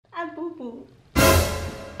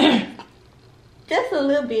Just a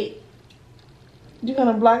little bit. You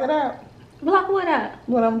gonna block it out? Block what out?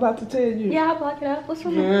 What I'm about to tell you. Yeah, I'll block it out. What's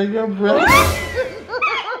wrong? Girl, your brother. Mom.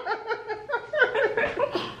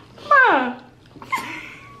 Why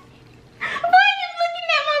are you looking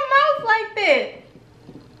at my mouth like that?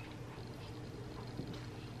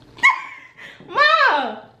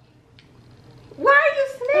 Mom. Why are you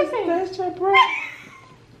sniffing? That's your breath.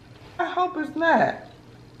 I hope it's not.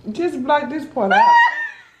 Just block this part out.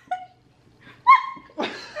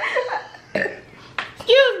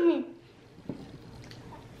 Excuse me.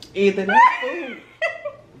 Either that food.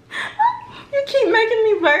 You keep making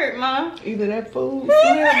me burp, Mom. Either that food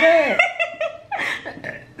smell bad.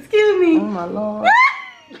 Excuse me. Oh my Lord.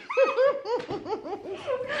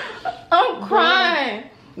 I'm crying.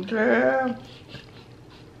 Girl.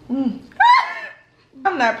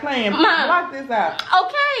 I'm not playing. Mom. Block this out.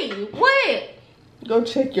 Okay, what? Go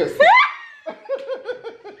check yourself.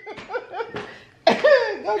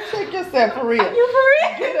 Go check yourself for real. You for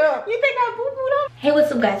real? Get up. You think I boo-booed up? Hey,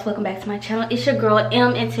 what's up guys? Welcome back to my channel. It's your girl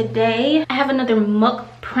M, and today I have another muk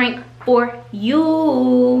prank for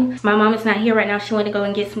you. My mom is not here right now. She went to go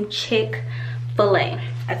and get some Chick-fil-A.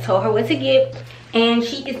 I told her what to get and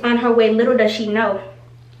she is on her way. Little does she know.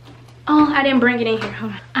 Oh, I didn't bring it in here.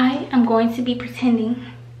 Hold on. I am going to be pretending,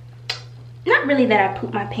 not really that I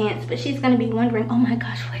pooped my pants, but she's gonna be wondering, oh my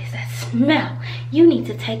gosh, what is that smell? You need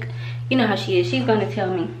to take, you know how she is. She's gonna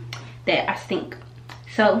tell me that I stink.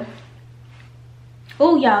 So,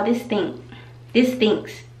 oh y'all, this stinks. This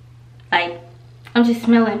stinks. Like, I'm just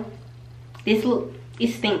smelling this. Look,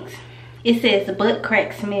 it stinks. It says the butt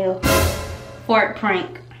crack smell fart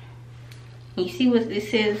prank. You see what this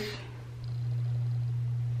says?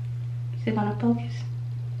 Is it gonna focus?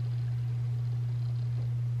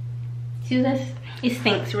 See this? It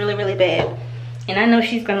stinks really, really bad. And I know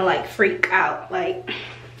she's gonna like freak out, like,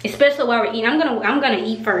 especially while we're eating. I'm gonna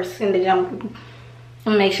eat first and then I'm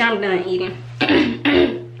gonna make sure I'm done eating.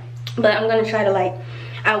 But I'm gonna try to, like,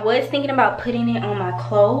 I was thinking about putting it on my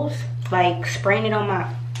clothes, like spraying it on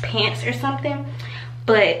my pants or something,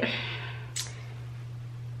 but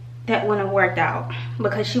that wouldn't have worked out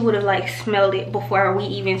because she would have like smelled it before we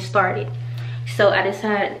even started. So I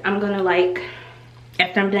decided I'm gonna, like,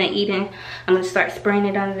 after I'm done eating, I'm gonna start spraying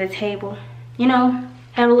it under the table, you know,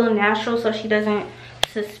 have a little natural so she doesn't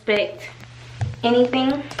suspect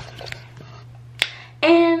anything.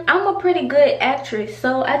 And I'm a pretty good actress,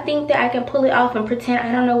 so I think that I can pull it off and pretend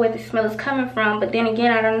I don't know where the smell is coming from. But then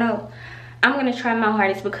again, I don't know. I'm gonna try my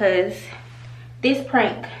hardest because this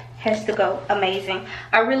prank has to go amazing.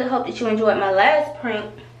 I really hope that you enjoyed my last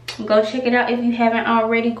prank. Go check it out if you haven't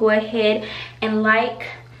already. Go ahead and like,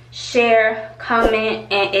 share,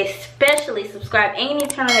 comment, and especially subscribe, and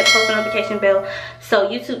turn on that post notification bell so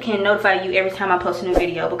YouTube can notify you every time I post a new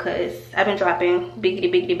video, because I've been dropping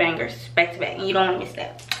biggity bangers back to back and you don't want to miss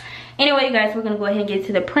that. Anyway, you guys, we're gonna go ahead and get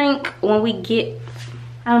to the prank when we get,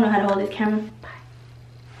 I don't know how to hold this camera.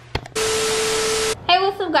 Hey,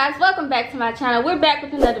 what's up guys? Welcome back to my channel. We're back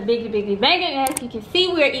with another biggity banger, and as you can see,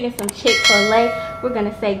 we are eating some Chick-fil-A. We're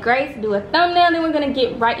gonna say grace, do a thumbnail, then we're gonna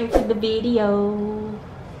get right into the video.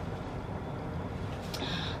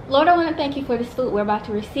 Lord, I want to thank you for this food we're about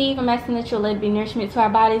to receive. I'm asking that you'll let it be nourishment to our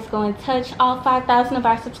bodies. Go and touch all 5,000 of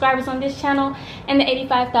our subscribers on this channel and the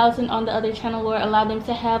 85,000 on the other channel. Lord, allow them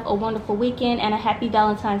to have a wonderful weekend and a happy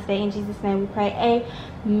Valentine's Day. In Jesus' name we pray,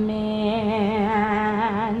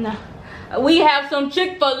 amen. We have some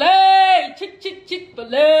Chick-fil-A.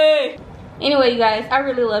 Chick-fil-A. Anyway, you guys, I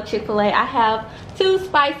really love Chick-fil-A. I have 2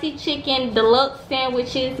 spicy chicken deluxe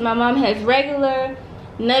sandwiches. My mom has regular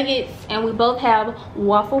nuggets, and we both have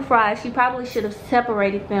waffle fries. She probably should have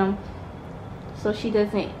separated them so she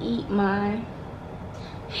doesn't eat mine.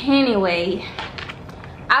 Anyway,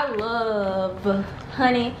 I love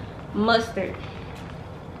honey mustard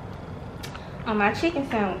on my chicken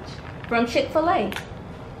sandwich from Chick-fil-A.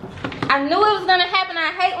 I knew it was gonna happen.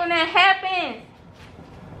 I hate when that happens.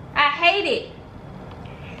 I hate it.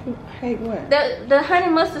 Hate what? The honey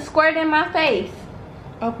mustard squirt in my face.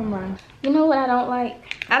 Open mine. You know what I don't like?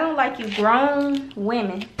 I don't like you grown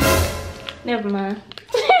women. Never mind.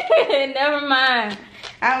 Never mind.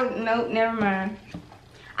 Nope, never mind.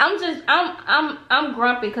 I'm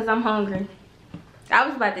grumpy because I'm hungry. I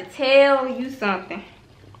was about to tell you something.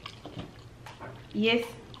 Yes.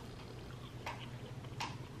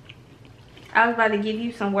 I was about to give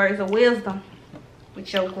you some words of wisdom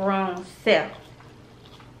with your grown self.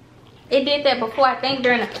 It did that before, I think,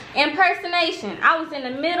 during the impersonation. I was in the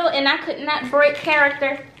middle and I could not break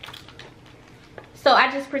character. So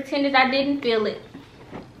I just pretended I didn't feel it.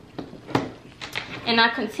 And I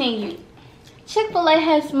continued. Chick-fil-A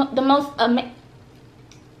has the most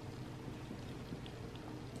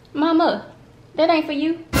Mama, that ain't for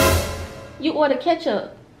you. You order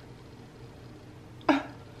ketchup.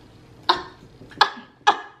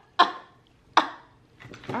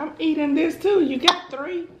 I'm eating this too. You got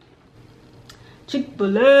 3.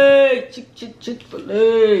 Chick-fil-A.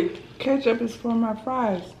 Chick-fil-A. Ketchup is for my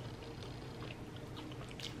fries.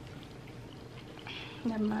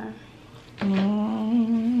 Never mind.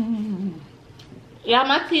 Yeah,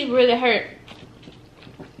 my teeth really hurt.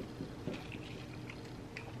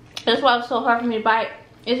 That's why it's so hard for me to bite.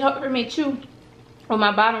 It's hard for me to chew on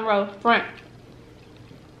my bottom row front.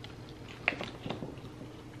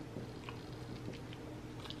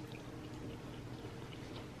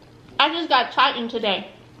 I just got tightened today.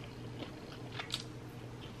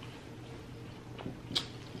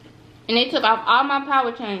 And they took off all my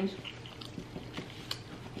power chains.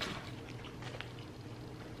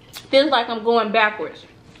 Feels like I'm going backwards.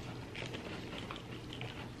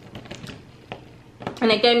 And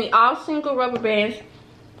they gave me all single rubber bands.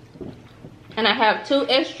 And I have 2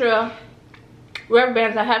 extra rubber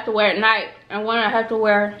bands I have to wear at night. And 1 I have to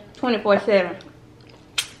wear 24/7.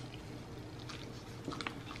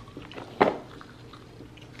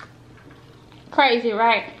 Crazy,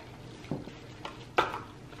 right?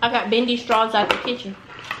 I got bendy straws out the kitchen.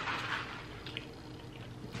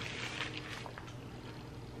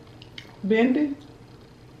 Bendy?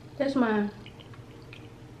 That's mine.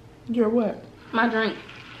 Your what? My drink.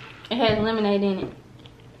 It has lemonade in it.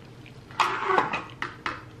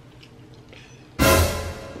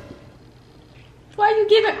 Why you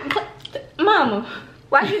giving, Mama?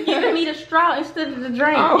 Why you giving me the straw instead of the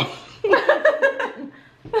drink? Oh.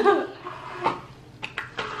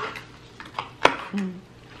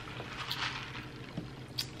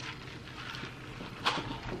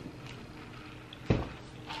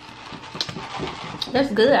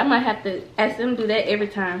 That's good. I might have to ask them to do that every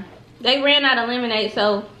time. They ran out of lemonade,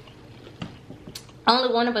 so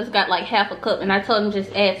only one of us got like half a cup, and I told them just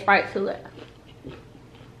add Sprite to it.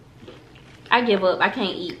 I give up. I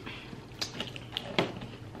can't eat.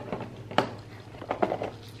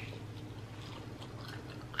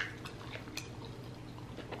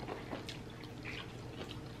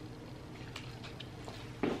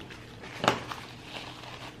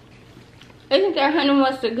 Isn't that honey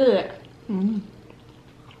mustard good? Mm-hmm.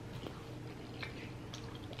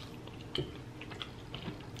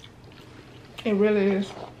 It really is.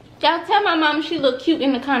 Y'all tell my mom she look cute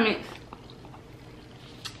in the comments.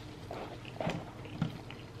 I'm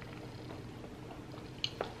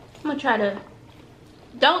gonna try to.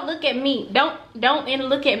 Don't look at me. Don't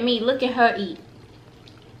look at me. Look at her eat.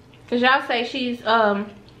 Cause y'all say she's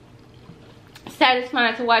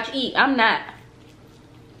satisfying to watch eat. I'm not.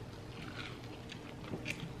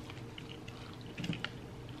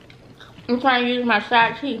 I'm trying to use my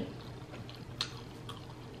side teeth.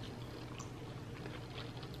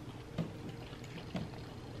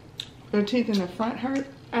 Your teeth in the front hurt?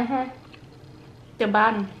 The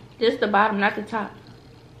bottom. Just the bottom, not the top.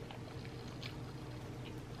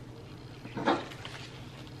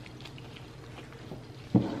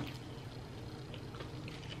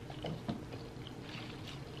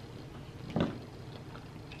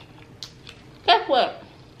 Guess what?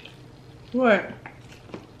 What?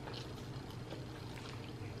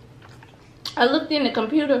 I looked in the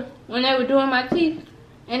computer when they were doing my teeth,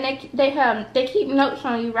 and they keep notes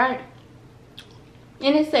on you, right?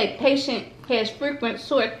 And it said patient has frequent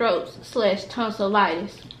sore throats /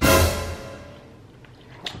 tonsillitis.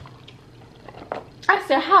 I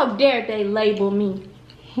said, how dare they label me?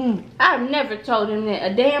 I've never told them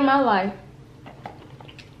that a day in my life.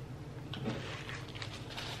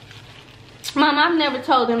 Mom, I've never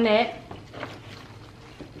told them that.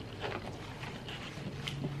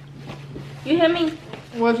 You hear me?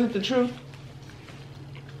 Was it the truth?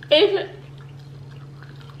 Is it?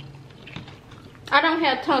 I don't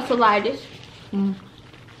have tonsillitis.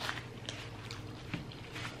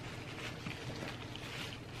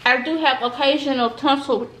 I do have occasional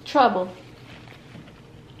tonsil trouble.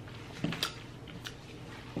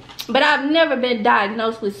 But I've never been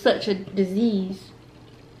diagnosed with such a disease.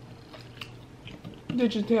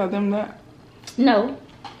 Did you tell them that? No.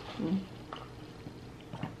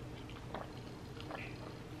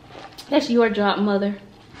 That's your job, Mother.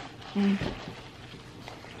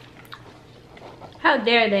 How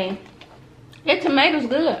dare they? Your tomato's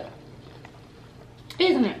good,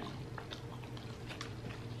 isn't it?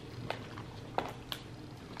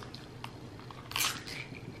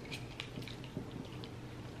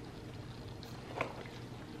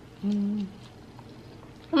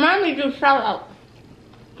 Remind me to do shout out.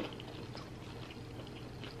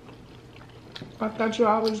 I thought you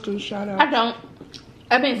always do shout out. I don't.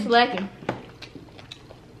 I've been slacking.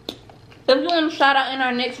 If you want to shout out in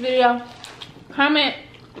our next video, comment.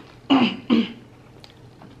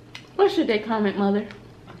 What should they comment, mother?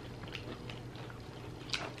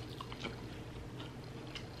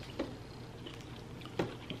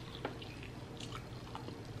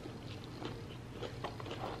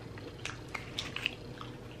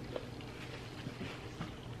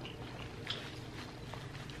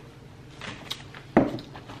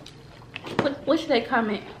 What should they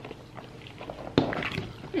comment?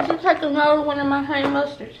 Did you take another one of my honey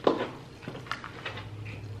mustards?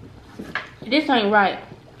 This ain't right.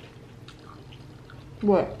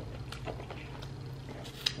 What?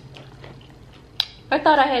 I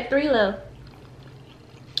thought I had 3 left.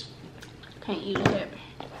 Can't eat it.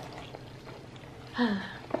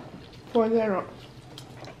 Pour that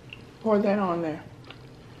on there.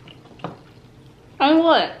 On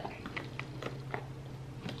what?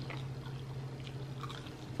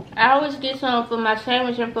 I always get some for my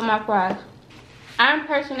sandwich and for my fries. I'm a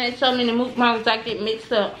person that so many mukbangs I get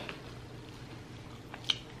mixed up.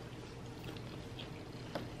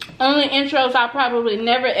 Only intros I probably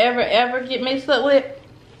never ever get mixed up with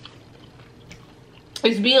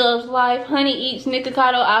is B-Love's Life, Honey Eats,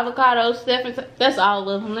 Nikocado, Avocado, Stephen. That's all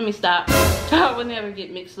of them. Let me stop. I would never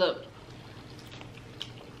get mixed up.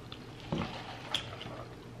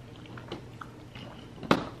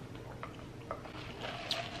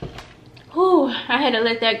 Whew, I had to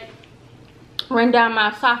let that run down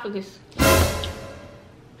my esophagus.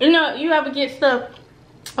 You know, you ever get stuff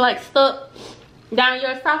like stuck down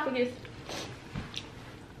your esophagus?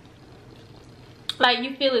 Like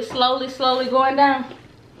you feel it slowly going down.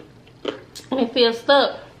 And it feels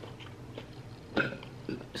stuck.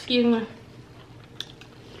 Excuse me.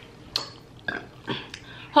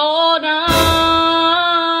 Hold on.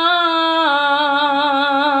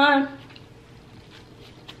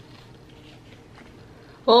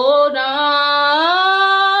 Hold on.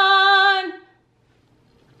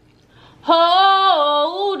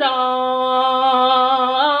 Hold on.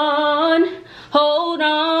 Hold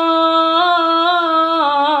on.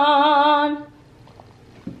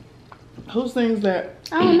 Who sings that?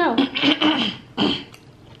 I don't know.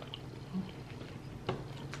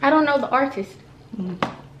 I don't know the artist.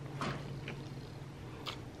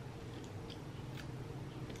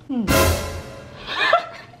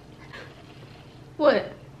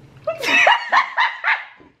 What?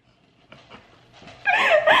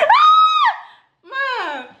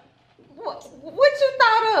 Mom, what you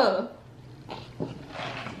thought of?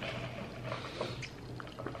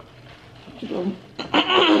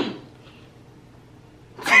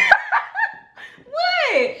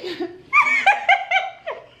 What?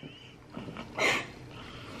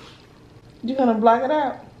 You gonna block it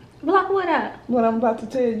out? Block what out? What I'm about to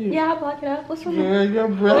tell you. Yeah, I'll block it out. What's wrong? Yeah, your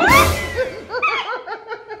brother.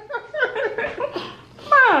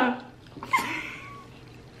 Mom,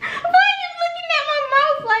 why are you looking at my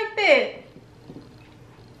mouth like that?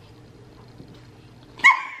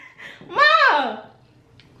 Mom,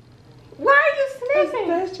 why are you sniffing?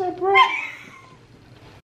 That's your brother.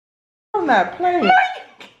 I'm not playing.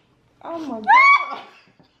 Oh my God.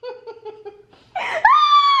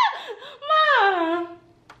 Mom,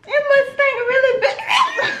 it must stink really bad.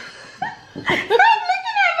 Stop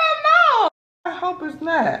looking at my mouth. I hope it's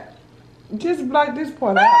not. Just block this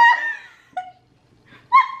part out.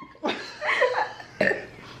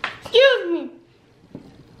 Excuse me.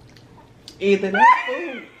 Either that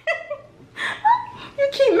food. You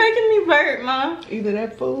keep making me burp, Mom. Either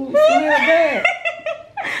that food smell bad.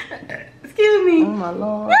 Excuse me. Oh my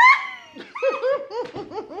Lord.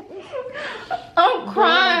 I'm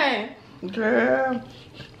crying. Girl.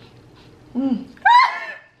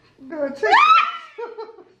 Girl, check it.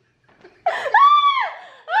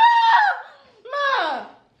 Mom.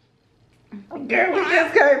 Girl, we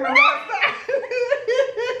just came from outside.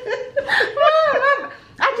 Mom,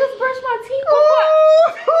 I just brushed my teeth before.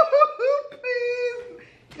 Oh, please.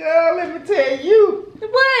 Girl, let me tell you.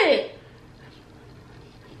 What?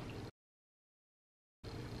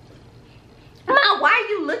 Mom, why are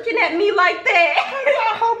you looking at me like that?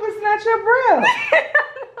 I hope it's not your breath.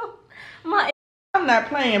 Mom, I'm not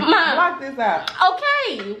playing. Mom. Block this out.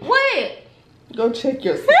 okay, what? Go check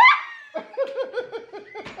yourself.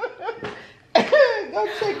 Go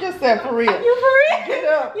check yourself for real. You for real? Get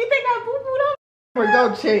up. You think I boo-booed on?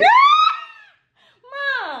 Go check.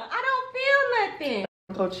 Mom, I don't feel nothing.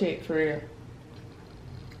 Go check for real.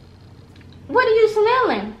 What are you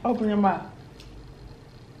smelling? Open your mouth.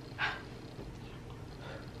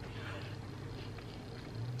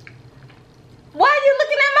 Why are you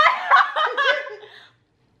looking at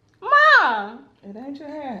my Mom? It ain't your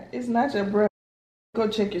It's not your breath. Go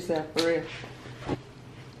check yourself for real.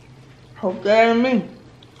 Hope that ain't me.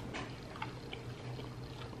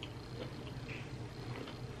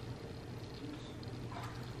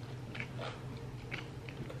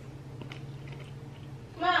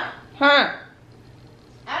 Mom. Huh?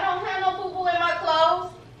 I don't have no poo-poo in my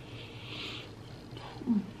clothes.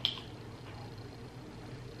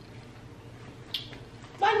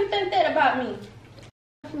 Why you think that about me?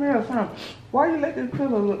 Smell something. Why you let this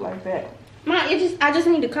pillow look like that? Mom, I just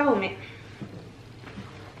need to comb it.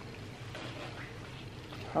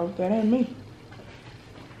 Hope that ain't me.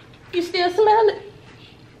 You still smell it?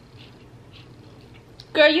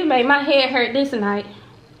 Girl, you made my head hurt this night.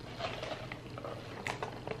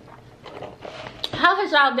 How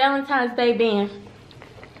has y'all Valentine's Day been?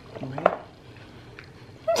 Man.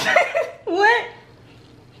 What?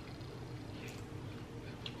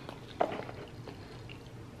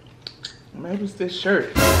 Maybe it's this shirt.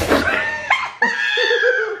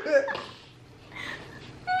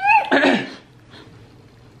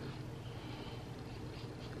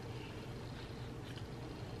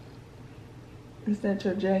 Is that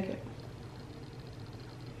your jacket?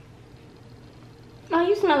 Oh,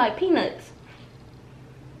 you smell like peanuts.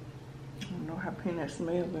 I don't know how peanuts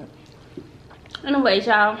smell, but Anyways,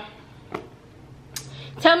 y'all,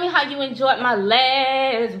 tell me how you enjoyed my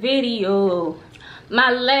last video. My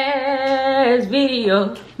last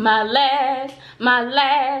video. My last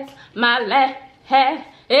video.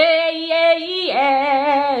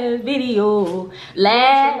 what's your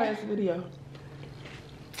last video?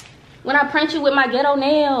 When I pranked you with my ghetto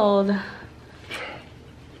nails.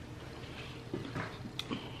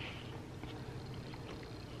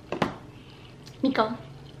 Nico,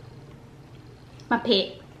 my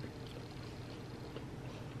pet.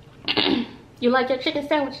 You like your chicken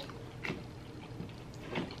sandwich?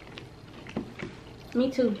 Me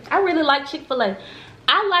too. I really like Chick-fil-A.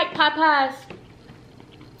 I like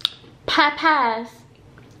Popeyes,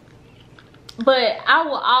 but I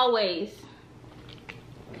will always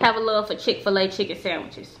have a love for Chick-fil-A chicken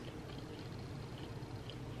sandwiches.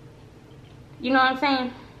 You know what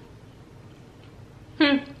I'm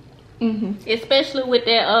saying? Especially with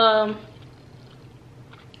that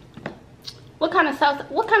what kind of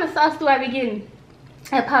sauce do I be getting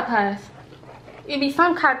at Popeyes? It'd be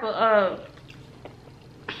some type of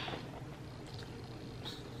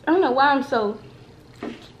I don't know why I'm so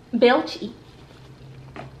belchy.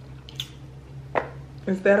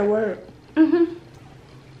 Is that a word? I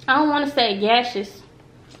don't want to say gaseous.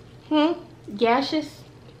 Gaseous.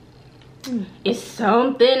 It's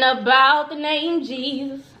something about the name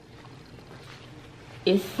Jesus.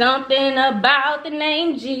 It's something about the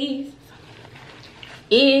name Jesus.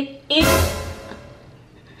 It is.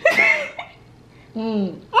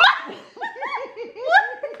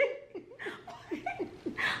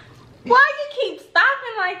 Why you keep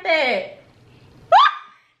stopping like that?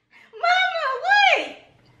 Mama,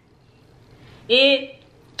 wait.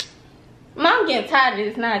 Mom getting tired of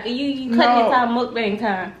this now. You cutting it time mukbang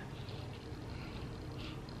time.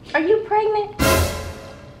 Are you pregnant?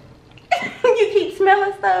 You keep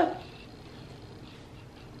smelling stuff.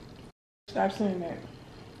 Stop saying that.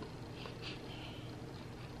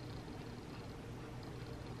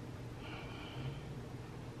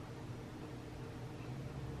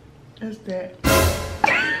 What's that?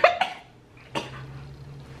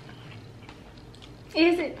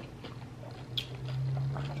 Is it?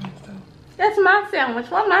 I think so. That's my sandwich.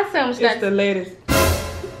 Why my sandwich got? It's the latest.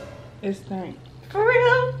 It's stank. For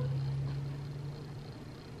real?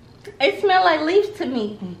 It smell like leaves to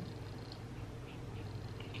me.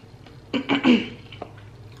 Why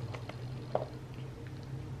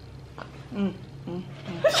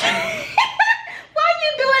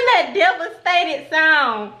you doing that devastated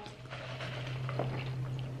sound?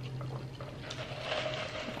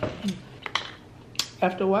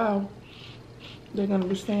 After a while, they're gonna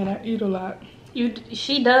be saying I eat a lot.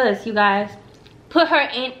 She does, you guys. Put her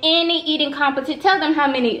in any eating competition. Tell them how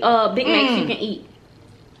many Big Macs you can eat.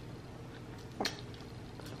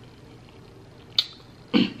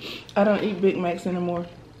 I don't eat Big Macs anymore.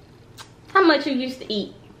 How much you used to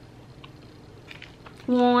eat?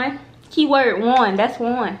 One. Keyword one. That's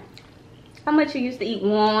one. How much you used to eat?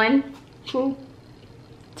 One. Two.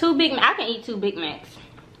 Two Big Macs. I can eat 2 Big Macs.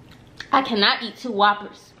 I cannot eat 2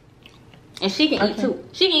 Whoppers. And she can eat 2.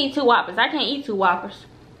 She can eat 2 Whoppers. I can't eat 2 Whoppers.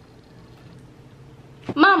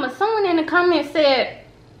 Mama, someone in the comments said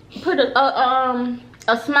put a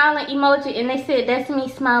smiling emoji, and they said that's me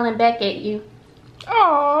smiling back at you.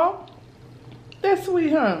 Aww, that's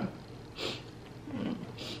sweet, huh?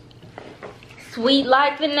 Sweet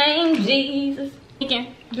like the name Jesus.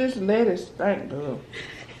 This lettuce stink, girl.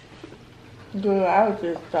 Girl, I was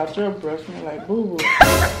just thought your breath smelled like boo-boo.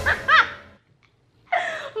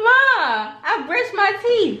 Ma, I brushed my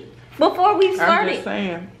teeth before we started. I'm just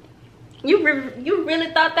saying. You really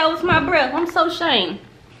thought that was my breath? I'm so ashamed.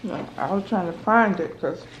 No, I was trying to find it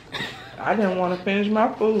because I didn't want to finish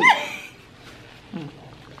my food.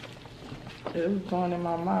 It was going in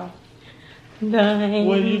my mouth. Nice.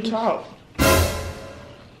 When you talk.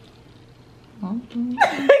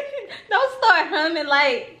 Don't start humming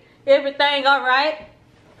like everything all right.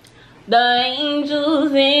 The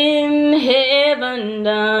angels in heaven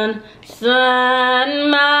done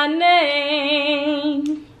sign my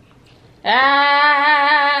name.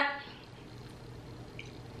 I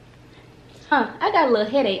got a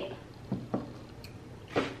little headache.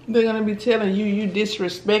 They're gonna be telling you you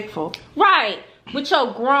disrespectful. Right, with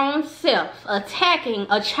your grown self attacking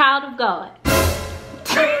a child of God.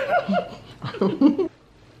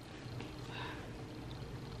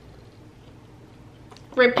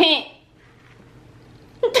 Repent.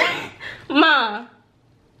 Mom.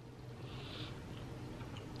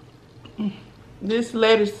 This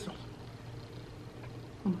lettuce.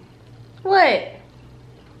 What?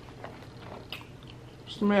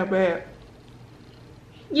 Smell bad.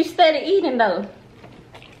 You started eating though.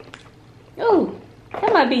 Ooh,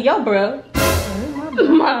 that might be your bro.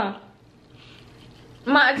 Mom.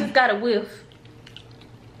 Mom, I just got a whiff.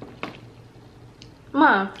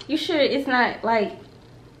 Mom, you sure it's not like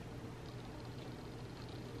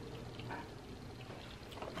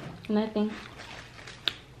nothing?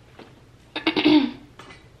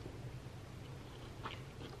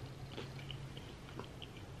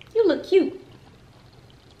 You look cute.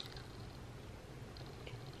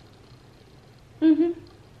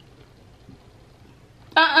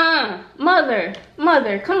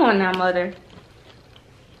 Mother, come on now, mother,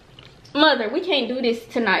 we can't do this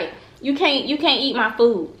tonight. You can't eat my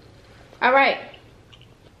food. All right,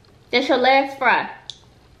 that's your last fry.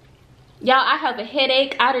 Y'all, I have a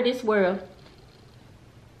headache out of this world.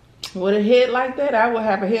 With a head like that, I would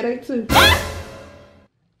have a headache too.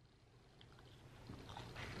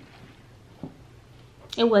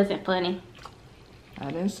 It wasn't funny. I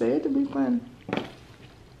didn't say it to be funny.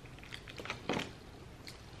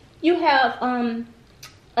 You have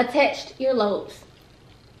attached earlobes.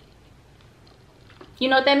 You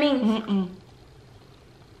know what that means?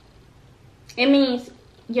 It means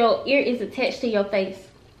your ear is attached to your face.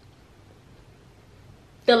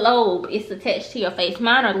 The lobe is attached to your face.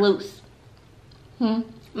 Mine are loose.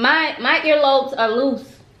 My earlobes are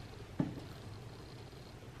loose.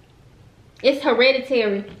 It's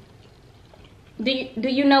hereditary. Do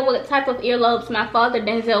you know what type of earlobes my father,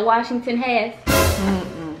 Denzel Washington, has?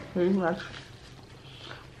 Pretty much.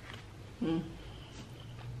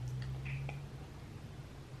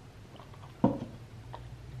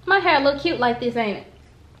 My hair look cute like this, ain't it?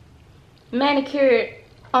 Manicured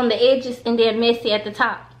on the edges and then messy at the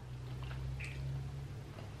top.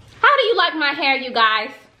 How do you like my hair, you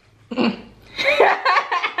guys?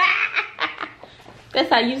 That's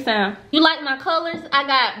how you sound. You like my colors? I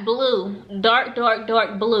got blue, dark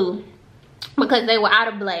blue, because they were out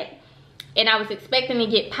of black. And I was expecting to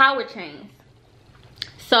get power chains.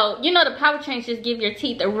 So, you know, the power chains just give your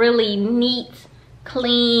teeth a really neat,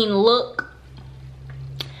 clean look.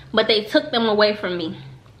 But they took them away from me.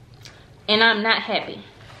 And I'm not happy.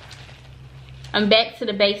 I'm back to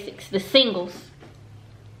the basics, the singles.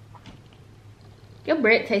 Your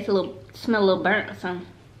bread tastes a little, smell a little burnt or something.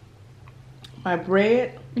 My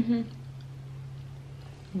bread? I'm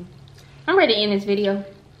ready to end this video.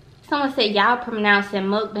 Someone said y'all pronouncing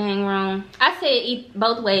mukbang wrong. I said it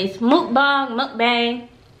both ways. Mukbang, mukbang.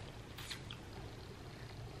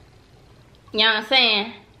 You know what I'm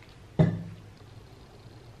saying?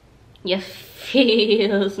 You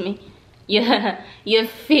feels me. Yeah, you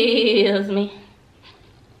feels me.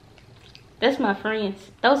 That's my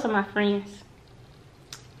friends. Those are my friends.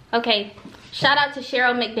 Okay, shout out to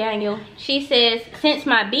Cheryl McDaniel. She says, since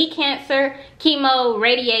my B cancer, chemo,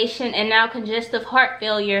 radiation, and now congestive heart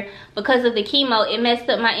failure because of the chemo, it messed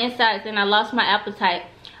up my insides and I lost my appetite.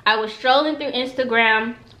 I was strolling through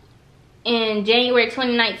Instagram in January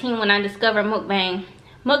 2019 when I discovered mukbang.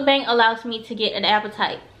 Mukbang allows me to get an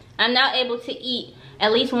appetite. I'm now able to eat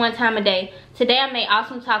at least one time a day. Today I made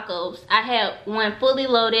awesome tacos. I had one fully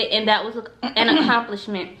loaded and that was an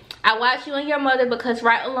accomplishment. I watch you and your mother because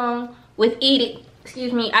right along with eating,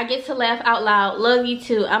 I get to laugh out loud. Love you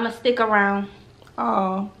too. I'ma stick around.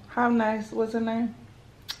 Oh, how nice. What's her name?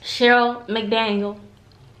 Cheryl McDaniel.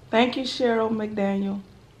 Thank you, Cheryl McDaniel.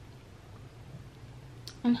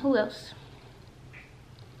 And who else?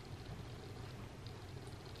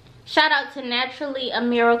 Shout out to Naturally a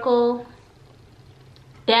Miracle,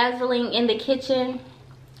 Dazzling in the Kitchen,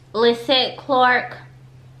 Lisette Clark,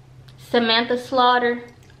 Samantha Slaughter,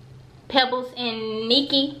 Pebbles and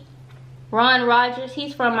Nikki, Ron Rogers,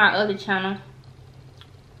 he's from our other channel,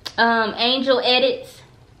 Angel Edits,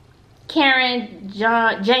 Karen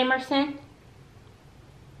Jamerson,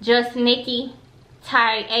 Just Nikki,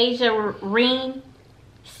 Ty Asia Reen,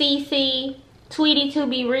 CC, Tweety To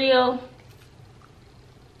Be Real,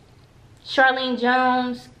 Charlene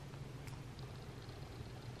Jones,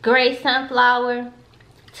 Gray Sunflower,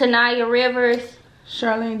 Tanaya Rivers.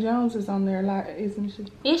 Charlene Jones is on there a lot, isn't she?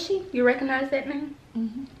 Is she? You recognize that name?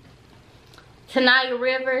 Mm-hmm. Tanaya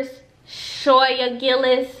Rivers, Shoya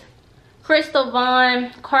Gillis, Crystal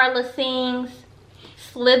Vaughn, Carla Sings,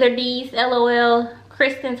 Slither D's LOL,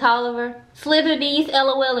 Kristen Tolliver. Slither D's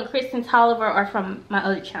LOL and Kristen Tolliver are from my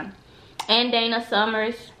other channel. And Dana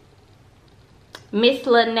Summers, Miss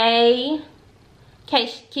Lene,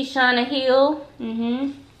 Kishana Hill,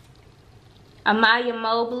 Amaya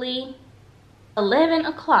Mobley, 11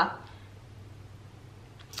 o'clock.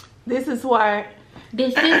 This is why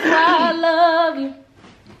I love you.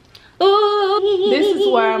 Ooh. This is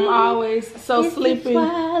why I'm always so sleepy,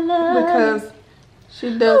 because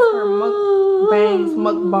she does her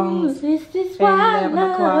mukbangs This is why I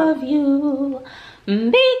love you,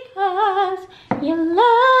 because you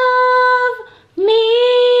love me.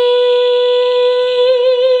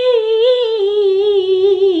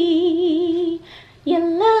 You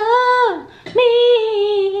love me.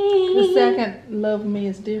 The second love me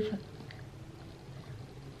is different.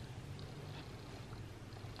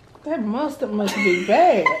 That mustard must be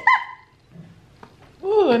bad.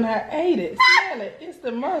 Ooh, and I ate it. Smell it. It's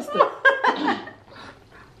the mustard.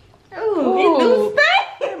 Ooh, it do stink.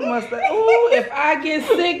 That mustard. Ooh, if I get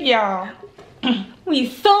sick, y'all. We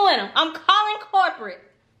suing them. I'm calling corporate.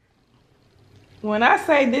 When I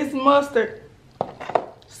say this mustard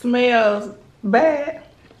smells bad,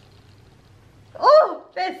 Ooh,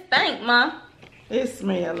 that stink, Mom. it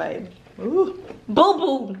smells like, ooh.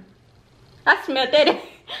 Boo-boo. I smelled that.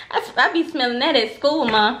 I be smelling that at school,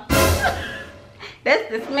 Mom. That's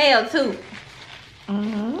the smell, too.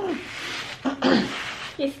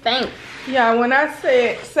 It stinks. Yeah, when I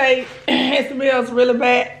say it smells really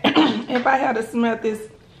bad, if I had to smell this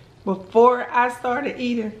before I started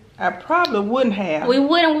eating, I probably wouldn't have. We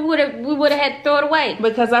would have had to throw it away.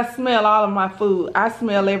 Because I smell all of my food. I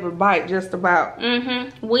smell every bite just about.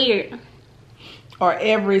 Weird. Or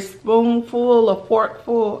every spoonful or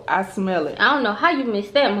forkful, I smell it. I don't know how you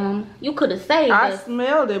missed that, Mom. You could have saved I us.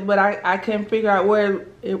 smelled it, but I couldn't figure out where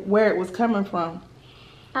it was coming from.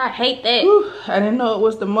 I hate that. Whew, I didn't know it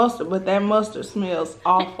was the mustard, but that mustard smells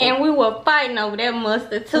awful. And we were fighting over that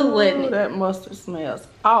mustard too, wasn't it? That mustard smells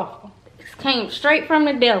awful. It came straight from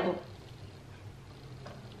the devil.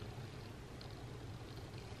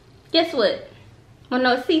 Guess what? Wanna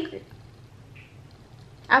know a secret?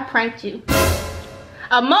 I pranked you.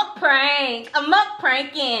 A muck prank. A muck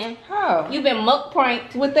pranking. How? You been muck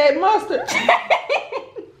pranked. With that mustard?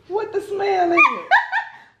 What the smell is it?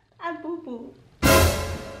 I boo-boo.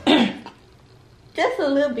 Just a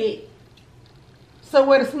little bit. So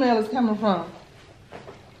where the smell is coming from?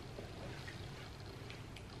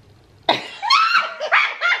 Where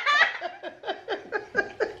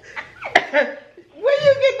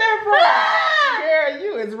you get that from? Girl,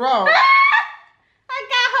 you is wrong. I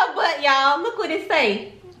got her butt, y'all. Look what it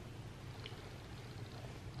say.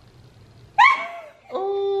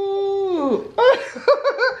 Ooh.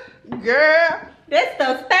 Girl. That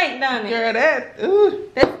stuff stank, don't it? Girl, that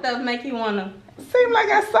stuff make you wanna. Seemed like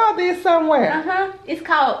I saw this somewhere. It's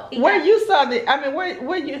called. Where you saw this? I mean,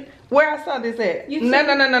 where I saw this at?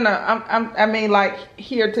 No. I mean, like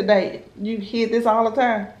here today. You hear this all the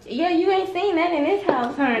time? Yeah, you ain't seen that in this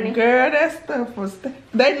house, honey. Girl, that stuff was.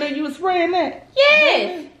 They knew you was spraying that.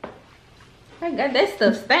 Yes. I got that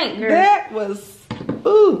stuff stank, girl. That was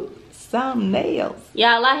some nails.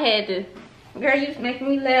 Y'all, I had to. Girl, you was making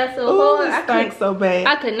me laugh so hard. It stank so bad.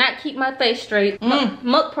 I could not keep my face straight.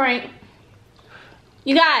 Muck prank.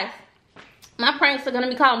 You guys, my pranks are gonna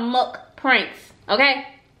be called muck pranks, okay?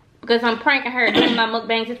 Because I'm pranking her doing my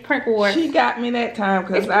mukbangs. It's prank war. She got me that time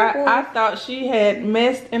because I thought she had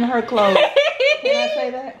messed in her clothes. Can I say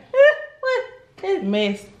that? What?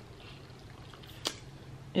 Mess.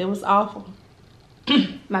 It was awful.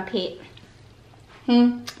 My pet.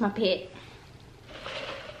 My pet.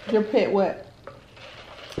 Your pet what?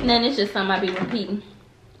 None, it's just something I be repeating.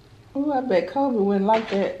 Oh, I bet Kobe wouldn't like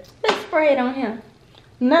that. Let's spray it on him.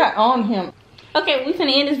 Not on him. Okay, we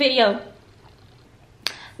finna end this video.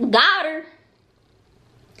 Got her.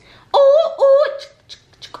 Ooh, ooh,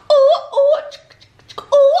 ooh.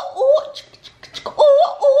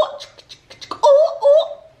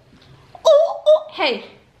 Hey,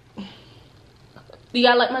 do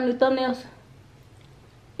y'all like my new thumbnails?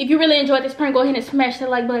 If you really enjoyed this prank, go ahead and smash that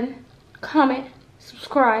like button, comment,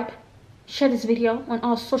 subscribe, share this video on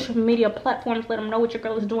all social media platforms. Let them know what your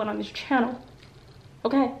girl is doing on this channel.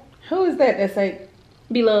 Okay? Who is that say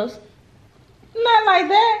B-Loves? Not like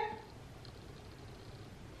that.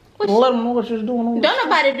 What let them know what you're doing on Don't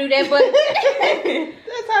nobody do that, but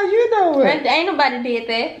that's how you do it. Ain't nobody did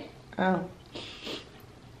that. Oh.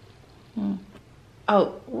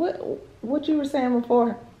 Oh, what you were saying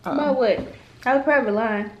before? About what? I was probably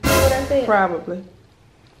lying. That's what I said. Probably.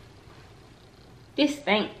 This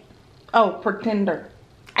thing. Oh, pretender.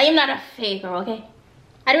 I am not a faker, okay?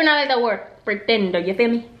 I do not like the word pretender, you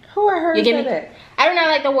feel me? Who I heard you say me? that? I do not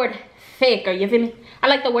like the word faker, you feel me? I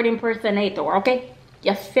like the word impersonator, okay?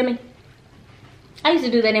 You feel me? I used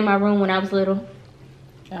to do that in my room when I was little.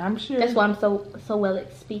 I'm sure. That's why I'm so well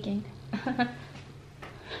at speaking.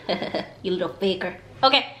 You little faker.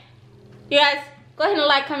 Okay, you guys, go ahead and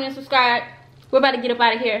like, comment, and subscribe. We're about to get up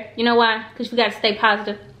out of here. You know why? Because we got to stay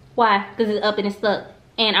positive. Why? Because it's up and it's stuck.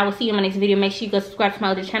 And I will see you in my next video. Make sure you go subscribe to my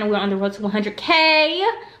other channel. We're on the road to 100K.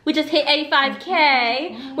 We just hit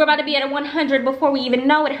 85K. We're about to be at 100 before we even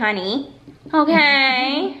know it, honey.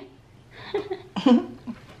 Okay?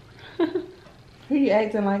 Who you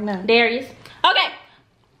acting like now? Darius. Okay.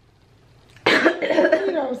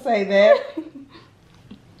 You don't say that.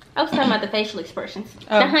 I was talking about the facial expressions.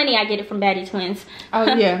 Oh. The honey, I get it from Baddie Twins. Oh,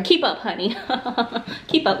 yeah. Keep up, honey.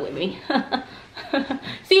 Keep up with me.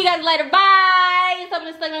 See you guys later. Bye. It's up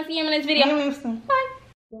and stuck. I'll see you in the next video. Bye.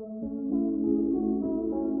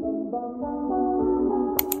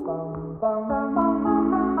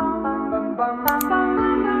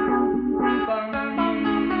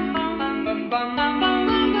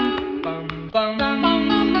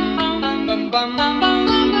 Bum